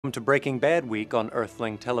Welcome to Breaking Bad Week on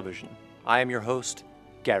Earthling Television. I am your host,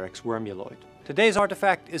 garyx wormuloid. Today's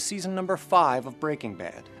artifact is season number 5 of Breaking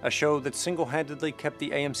Bad, a show that single-handedly kept the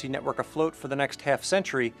AMC network afloat for the next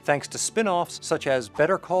half-century thanks to spin-offs such as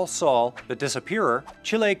Better Call Saul, The Disappearer,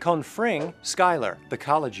 Chile con Fring, Skylar, The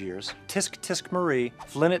College Years, Tisk Tisk Marie,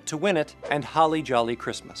 Flynn It to Win It, and Holly Jolly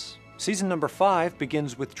Christmas. Season number 5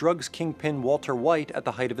 begins with drugs kingpin Walter White at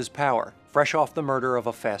the height of his power, fresh off the murder of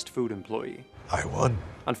a fast food employee. I won.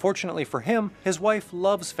 Unfortunately for him, his wife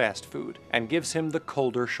loves fast food and gives him the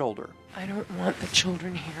colder shoulder. I don't want the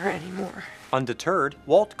children here anymore. Undeterred,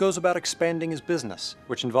 Walt goes about expanding his business,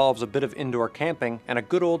 which involves a bit of indoor camping and a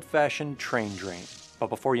good old-fashioned train drain. But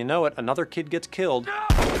before you know it, another kid gets killed,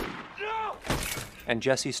 and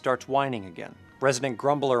Jesse starts whining again. Resident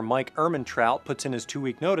grumbler Mike Ehrmantraut puts in his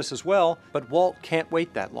 2-week notice as well, but Walt can't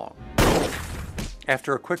wait that long.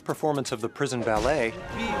 After a quick performance of the prison ballet,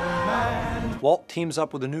 Walt teams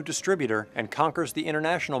up with a new distributor and conquers the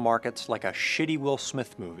international markets like a shitty Will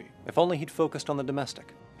Smith movie. If only he'd focused on the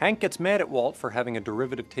domestic. Hank gets mad at Walt for having a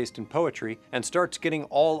derivative taste in poetry and starts getting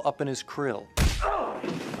all up in his krill.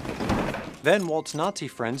 Then Walt's Nazi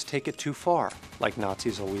friends take it too far, like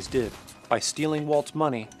Nazis always did, by stealing Walt's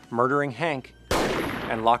money, murdering Hank,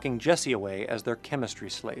 and locking Jesse away as their chemistry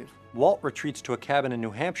slave. Walt retreats to a cabin in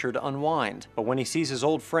New Hampshire to unwind, but when he sees his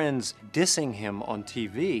old friends dissing him on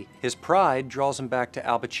TV, his pride draws him back to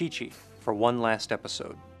Albuquerque for one last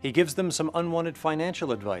episode. He gives them some unwanted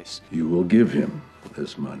financial advice. You will give him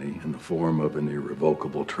this money in the form of an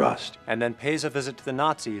irrevocable trust. And then pays a visit to the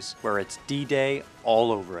Nazis, where it's D-Day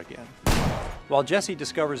all over again. While Jesse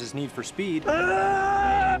discovers his need for speed,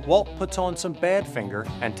 Walt puts on some Badfinger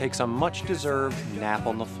and takes a much-deserved nap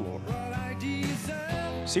on the floor.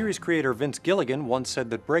 Series creator Vince Gilligan once said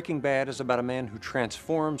that Breaking Bad is about a man who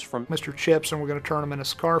transforms from Mr. Chips and we're going to turn him into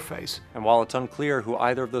Scarface. And while it's unclear who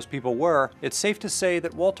either of those people were, it's safe to say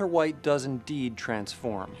that Walter White does indeed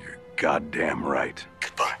transform. You're goddamn right.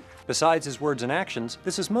 Goodbye. Besides his words and actions,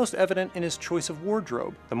 this is most evident in his choice of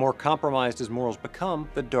wardrobe. The more compromised his morals become,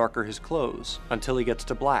 the darker his clothes, until he gets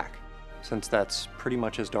to black, since that's pretty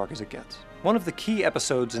much as dark as it gets. One of the key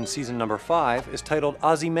episodes in season number 5 is titled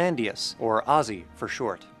Ozymandias, or Ozzy for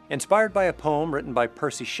short. Inspired by a poem written by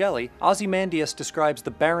Percy Shelley, Ozymandias describes the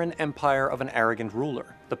barren empire of an arrogant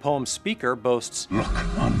ruler. The poem's speaker boasts, "Look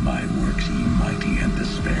on my works, ye mighty, and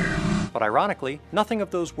despair." But ironically, nothing of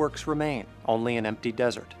those works remain, only an empty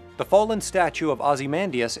desert. The fallen statue of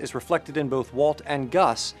Ozymandias is reflected in both Walt and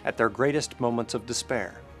Gus at their greatest moments of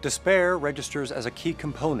despair. Despair registers as a key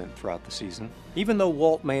component throughout the season. Even though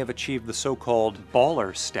Walt may have achieved the so-called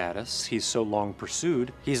baller status he's so long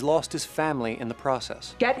pursued, he's lost his family in the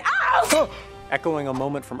process. Get out! Echoing a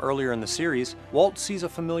moment from earlier in the series, Walt sees a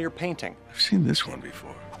familiar painting, I've seen this one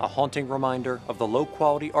before. a haunting reminder of the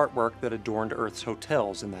low-quality artwork that adorned Earth's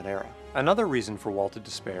hotels in that era. Another reason for Walt to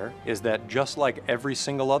despair is that, just like every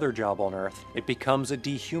single other job on Earth, it becomes a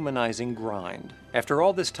dehumanizing grind. After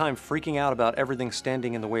all this time freaking out about everything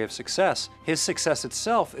standing in the way of success, his success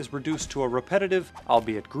itself is reduced to a repetitive,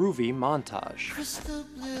 albeit groovy, montage. Crystal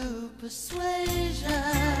blue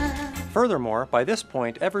persuasion. Furthermore, by this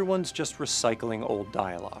point, everyone's just recycling old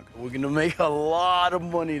dialogue. We're gonna make a lot of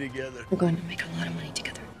money together. We're going to make a lot of money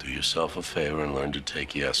together. Do yourself a favor and learn to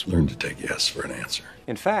take yes. Learn to take yes for an answer.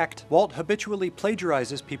 In fact, Walt habitually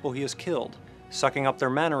plagiarizes people he has killed, sucking up their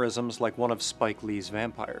mannerisms like one of Spike Lee's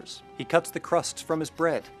vampires. He cuts the crusts from his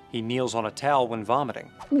bread. He kneels on a towel when vomiting.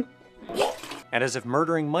 And as if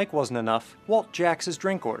murdering Mike wasn't enough, Walt jacks his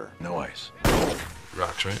drink order. No ice.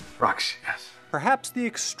 Rocks, right? Rocks, yes. Perhaps the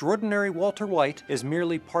extraordinary Walter White is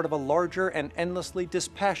merely part of a larger and endlessly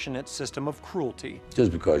dispassionate system of cruelty.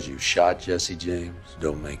 Just because you shot Jesse James,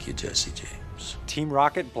 don't make you Jesse James. Team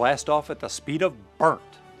Rocket blast off at the speed of burnt.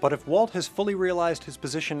 But if Walt has fully realized his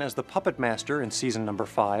position as the puppet master in season number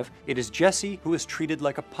 5, it is Jesse who is treated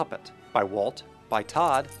like a puppet. By Walt, by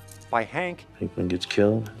Todd, by Hank, Pinkman gets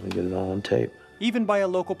killed, we get it all on tape. even by a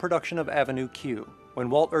local production of Avenue Q. When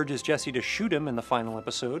Walt urges Jesse to shoot him in the final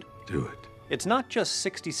episode, Do it. it's not just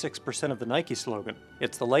 66% of the Nike slogan,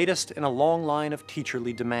 it's the latest in a long line of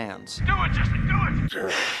teacherly demands. Do it, Jesse, do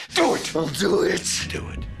it! Do it! I'll do it. Do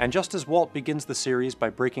it. And just as Walt begins the series by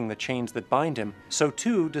breaking the chains that bind him, so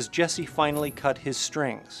too does Jesse finally cut his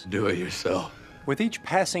strings. Do it yourself. With each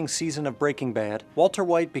passing season of Breaking Bad, Walter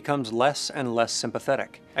White becomes less and less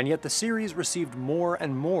sympathetic, and yet the series received more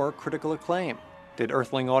and more critical acclaim. Did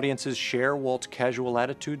Earthling audiences share Walt's casual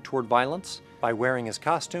attitude toward violence? By wearing his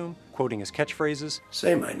costume, quoting his catchphrases,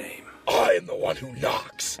 Say my name. I am the one who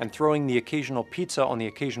knocks. And throwing the occasional pizza on the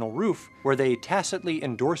occasional roof, were they tacitly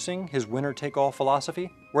endorsing his winner-take-all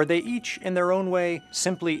philosophy? Were they each, in their own way,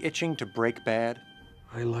 simply itching to break bad?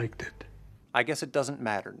 I liked it. I guess it doesn't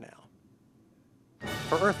matter now.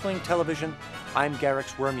 For Earthling Television, I'm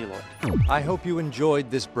garyx wormuloid. I hope you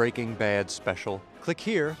enjoyed this Breaking Bad special. Click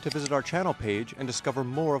here to visit our channel page and discover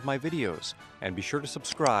more of my videos, and be sure to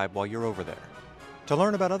subscribe while you're over there. To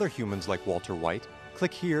learn about other humans like Walter White,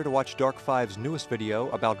 click here to watch Dark 5's newest video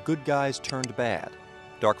about good guys turned bad.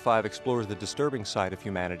 Dark 5 explores the disturbing side of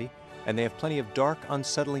humanity, and they have plenty of dark,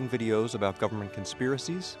 unsettling videos about government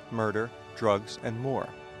conspiracies, murder, drugs, and more.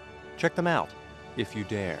 Check them out, if you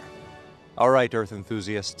dare. All right, Earth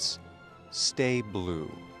enthusiasts, stay blue.